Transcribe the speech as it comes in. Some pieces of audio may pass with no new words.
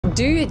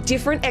Do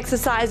different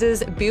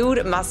exercises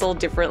build muscle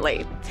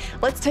differently?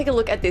 Let's take a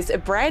look at this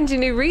brand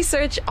new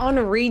research on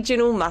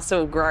regional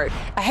muscle growth.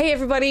 Hey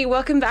everybody,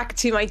 welcome back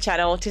to my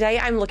channel. Today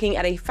I'm looking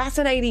at a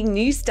fascinating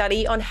new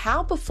study on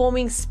how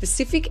performing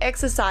specific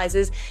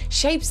exercises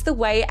shapes the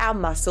way our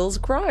muscles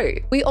grow.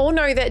 We all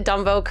know that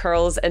dumbbell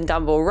curls and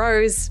dumbbell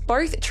rows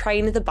both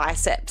train the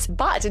biceps,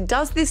 but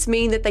does this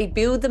mean that they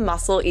build the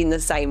muscle in the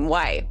same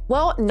way?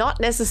 Well,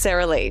 not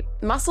necessarily.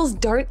 Muscles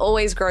don't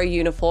always grow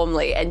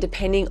uniformly, and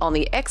depending on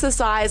the exercise,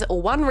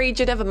 one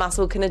region of a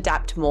muscle can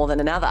adapt more than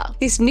another.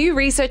 This new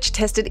research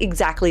tested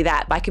exactly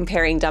that by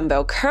comparing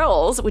dumbbell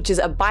curls, which is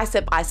a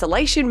bicep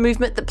isolation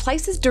movement that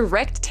places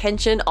direct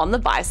tension on the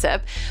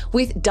bicep,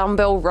 with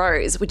dumbbell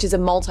rows, which is a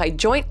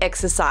multi-joint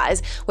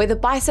exercise where the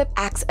bicep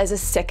acts as a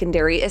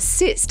secondary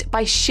assist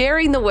by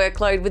sharing the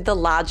workload with the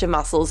larger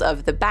muscles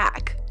of the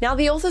back. Now,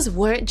 the authors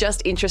weren't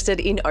just interested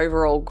in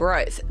overall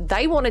growth.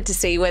 They wanted to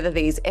see whether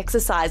these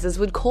exercises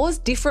would cause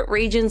different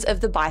regions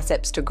of the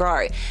biceps to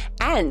grow,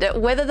 and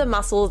whether the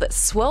muscle that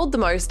swelled the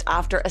most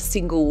after a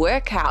single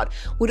workout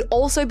would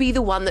also be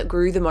the one that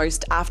grew the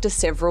most after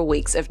several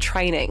weeks of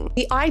training.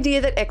 The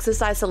idea that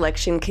exercise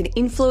selection can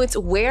influence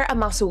where a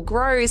muscle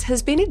grows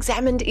has been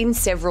examined in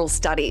several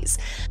studies,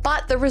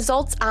 but the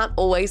results aren't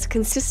always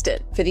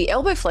consistent. For the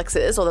elbow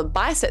flexors, or the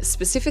biceps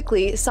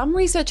specifically, some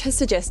research has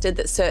suggested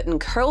that certain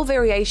curl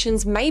variations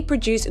may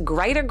produce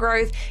greater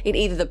growth in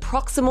either the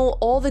proximal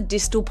or the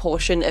distal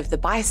portion of the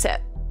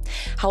bicep.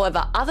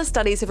 However, other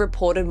studies have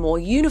reported more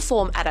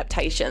uniform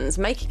adaptations,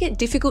 making it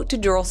difficult to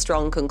draw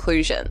strong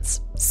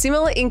conclusions.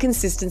 Similar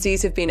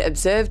inconsistencies have been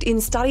observed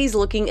in studies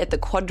looking at the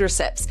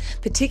quadriceps,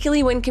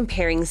 particularly when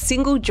comparing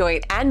single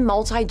joint and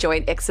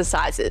multi-joint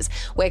exercises,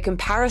 where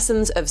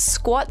comparisons of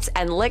squats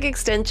and leg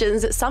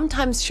extensions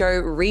sometimes show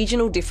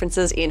regional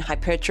differences in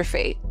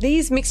hypertrophy.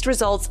 These mixed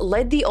results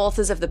led the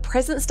authors of the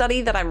present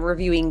study that I'm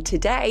reviewing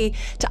today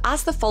to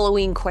ask the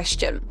following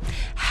question: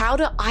 how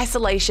do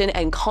isolation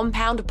and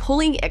compound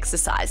pulling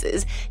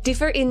exercises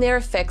differ in their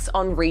effects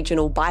on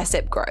regional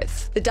bicep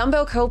growth? The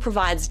dumbbell curl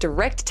provides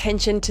direct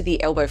tension to the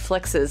elbow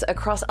flexors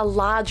across a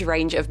large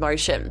range of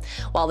motion,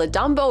 while the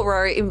dumbbell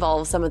row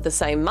involves some of the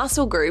same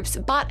muscle groups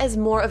but as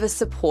more of a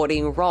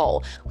supporting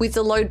role, with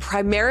the load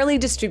primarily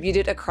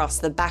distributed across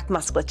the back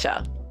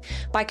musculature.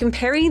 By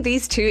comparing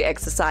these two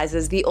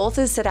exercises, the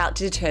authors set out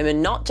to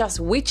determine not just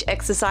which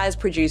exercise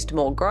produced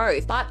more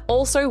growth, but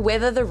also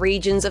whether the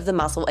regions of the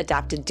muscle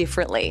adapted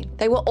differently.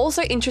 They were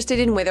also interested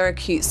in whether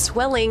acute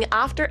swelling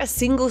after a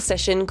single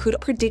session could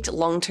predict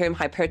long-term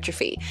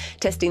hypertrophy,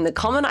 testing the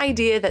common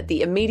idea that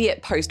the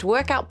immediate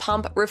post-workout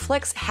pump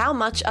reflects how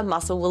much a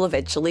muscle will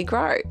eventually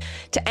grow.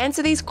 To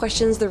answer these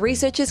questions, the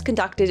researchers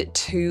conducted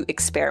two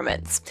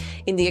experiments.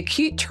 In the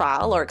acute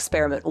trial, or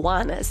experiment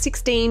 1,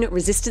 16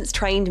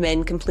 resistance-trained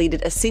men completed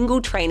a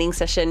single training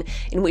session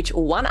in which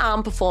one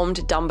arm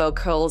performed dumbbell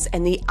curls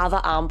and the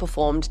other arm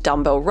performed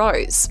dumbbell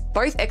rows.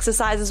 Both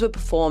exercises were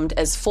performed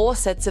as 4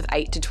 sets of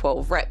 8 to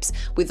 12 reps,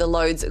 with the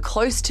loads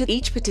close to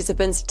each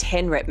participant's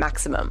 10 rep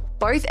maximum.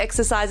 Both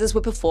exercises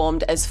were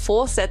performed as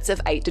 4 sets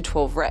of 8 to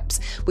 12 reps,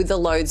 with the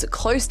loads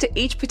close to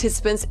each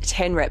participant's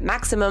 10 rep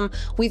maximum,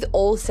 with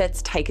all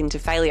sets taken to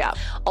failure.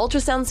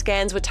 Ultrasound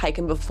scans were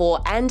taken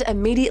before and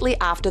immediately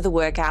after the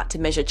workout to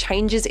measure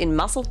changes in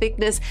muscle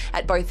thickness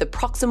at both the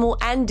proximal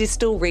and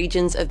distal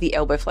regions of the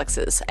elbow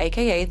flexors,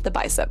 aka the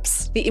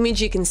biceps. The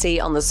image you can see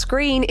on the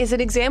screen is an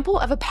example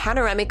of a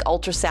panoramic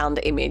ultrasound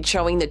image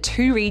showing the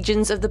two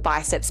regions of the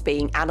biceps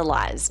being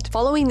analysed.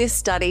 Following this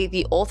study,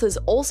 the authors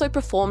also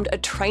performed a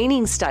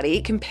training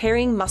study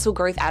comparing muscle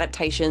growth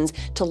adaptations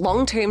to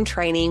long-term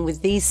training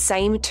with these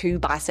same two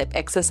bicep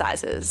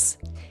exercises.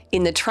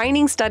 In the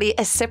training study,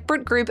 a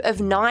separate group of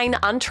 9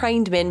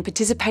 untrained men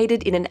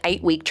participated in an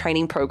 8-week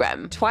training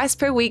program. Twice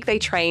per week, they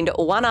trained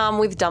one arm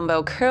with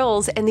dumbbell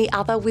curls and the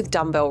other with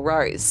dumbbell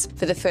rows.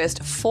 For the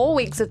first 4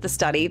 weeks of the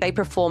study, they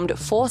performed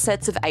 4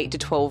 sets of 8 to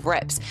 12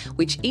 reps,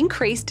 which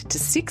increased to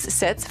 6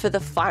 sets for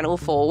the final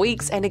 4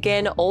 weeks, and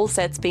again, all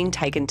sets being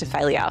taken to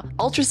failure.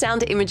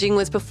 Ultrasound imaging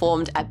was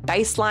performed at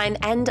baseline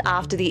and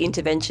after the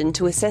intervention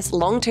to assess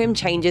long-term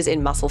changes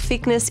in muscle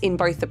thickness in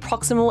both the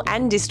proximal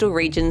and distal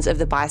regions of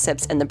the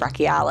biceps and the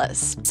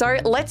brachialis. So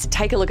let's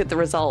take a look at the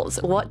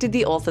results. What did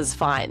the authors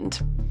find?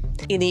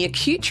 In the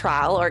acute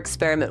trial, or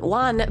experiment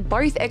 1,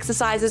 both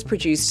exercises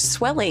produced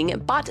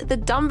swelling, but the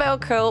dumbbell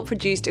curl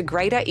produced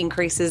greater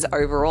increases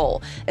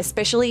overall,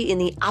 especially in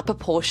the upper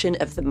portion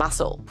of the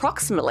muscle.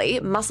 Proximally,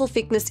 muscle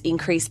thickness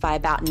increased by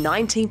about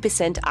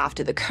 19%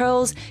 after the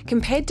curls,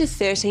 compared to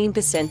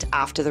 13%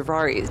 after the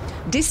rows.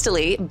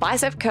 Distally,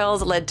 bicep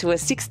curls led to a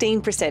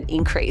 16%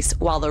 increase,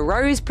 while the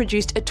rows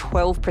produced a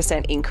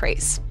 12%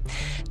 increase.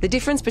 The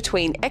difference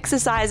between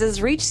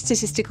exercises reached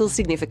statistical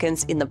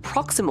significance in the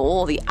proximal,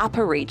 or the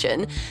upper region,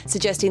 region,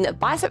 suggesting that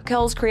bicep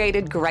curls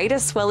created greater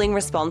swelling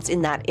response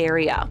in that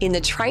area. In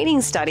the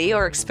training study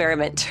or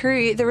experiment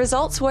 2, the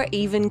results were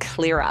even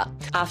clearer.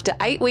 After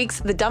 8 weeks,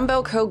 the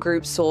dumbbell curl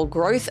group saw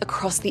growth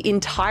across the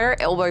entire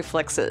elbow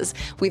flexors,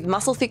 with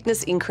muscle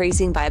thickness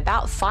increasing by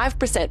about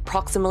 5%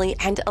 proximally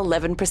and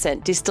 11%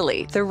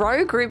 distally. The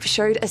row group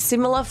showed a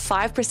similar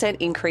 5%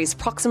 increase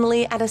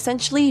proximally and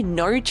essentially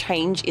no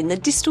change in the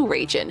distal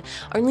region,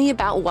 only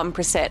about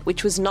 1%,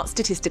 which was not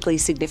statistically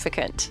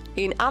significant.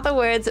 In other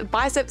words,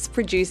 biceps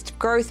produced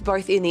growth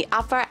both in the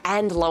upper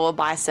and lower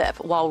bicep,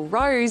 while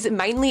rows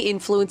mainly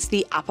influenced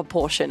the upper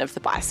portion of the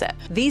bicep.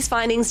 These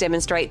findings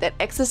demonstrate that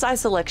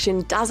exercise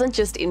selection doesn't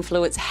just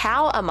influence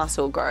how a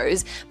muscle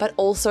grows, but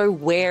also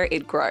where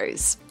it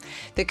grows.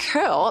 The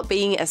curl,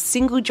 being a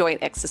single joint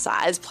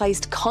exercise,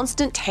 placed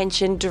constant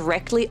tension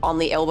directly on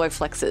the elbow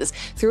flexors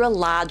through a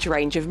large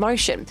range of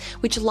motion,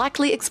 which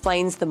likely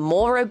explains the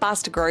more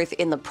robust growth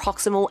in the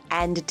proximal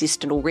and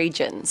distal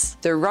regions.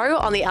 The row,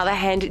 on the other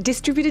hand,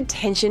 distributed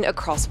tension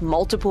across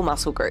multiple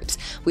muscle groups,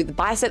 with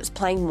biceps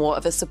playing more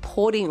of a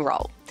supporting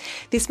role.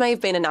 This may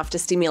have been enough to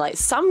stimulate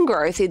some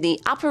growth in the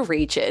upper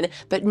region,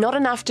 but not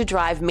enough to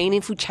drive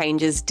meaningful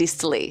changes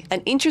distally.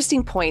 An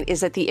interesting point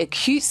is that the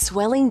acute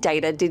swelling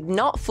data did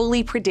not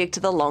fully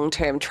predict the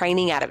long-term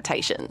training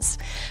adaptations.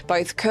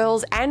 Both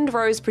curls and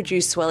rows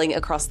produce swelling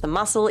across the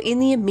muscle in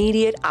the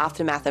immediate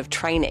aftermath of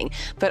training,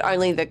 but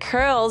only the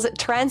curls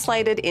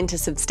translated into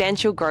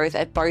substantial growth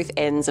at both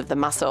ends of the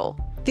muscle.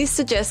 This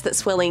suggests that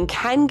swelling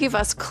can give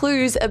us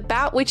clues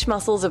about which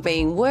muscles are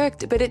being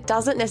worked, but it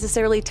doesn't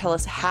necessarily tell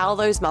us how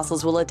those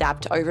muscles will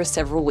adapt over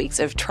several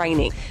weeks of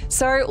training.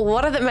 So,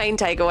 what are the main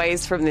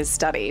takeaways from this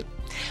study?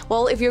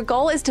 Well, if your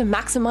goal is to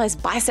maximize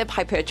bicep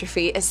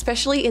hypertrophy,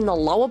 especially in the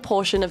lower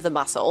portion of the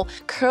muscle,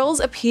 curls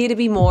appear to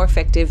be more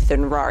effective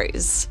than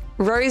rows.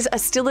 Rows are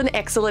still an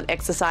excellent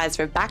exercise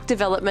for back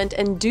development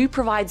and do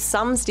provide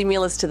some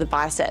stimulus to the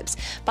biceps,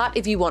 but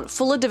if you want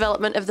fuller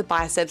development of the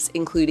biceps,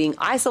 including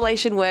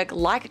isolation work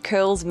like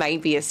curls may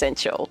be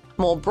essential.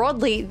 More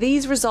broadly,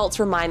 these results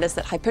remind us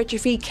that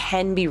hypertrophy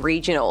can be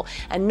regional,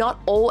 and not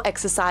all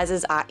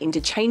exercises are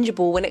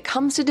interchangeable when it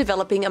comes to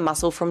developing a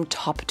muscle from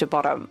top to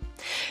bottom.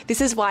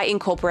 This is why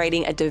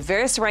incorporating a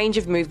diverse range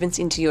of movements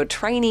into your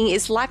training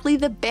is likely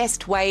the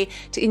best way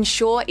to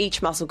ensure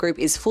each muscle group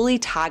is fully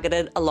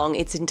targeted along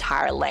its entire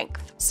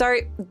length. So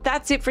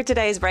that's it for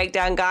today's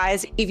breakdown,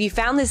 guys. If you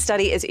found this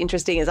study as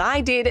interesting as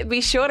I did,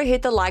 be sure to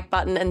hit the like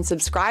button and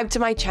subscribe to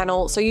my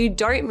channel so you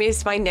don't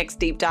miss my next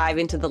deep dive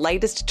into the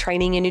latest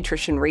training and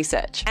nutrition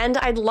research. And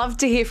I'd love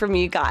to hear from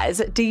you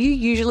guys. Do you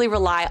usually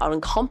rely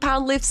on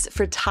compound lifts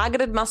for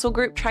targeted muscle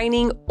group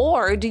training,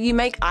 or do you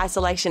make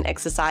isolation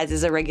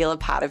exercises a regular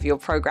part of your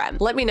program?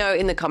 Let me know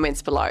in the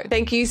comments below.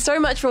 Thank you so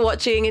much for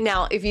watching.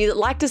 Now, if you'd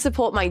like to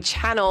support my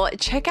channel,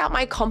 check out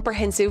my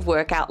comprehensive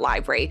workout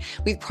library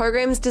with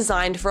programs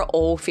designed for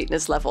all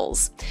fitness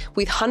levels.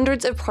 With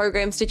hundreds of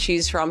programs to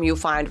choose from, you'll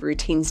find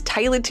routines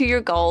tailored to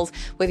your goals,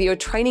 whether you're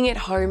training at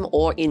home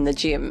or in the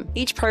gym.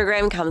 Each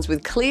program comes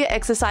with clear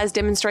exercise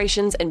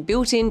demonstrations and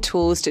built-in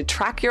tools to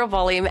track your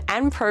volume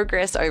and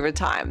progress over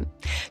time.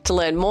 To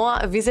learn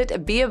more, visit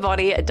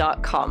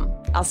beabody.com.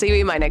 I'll see you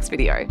in my next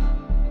video.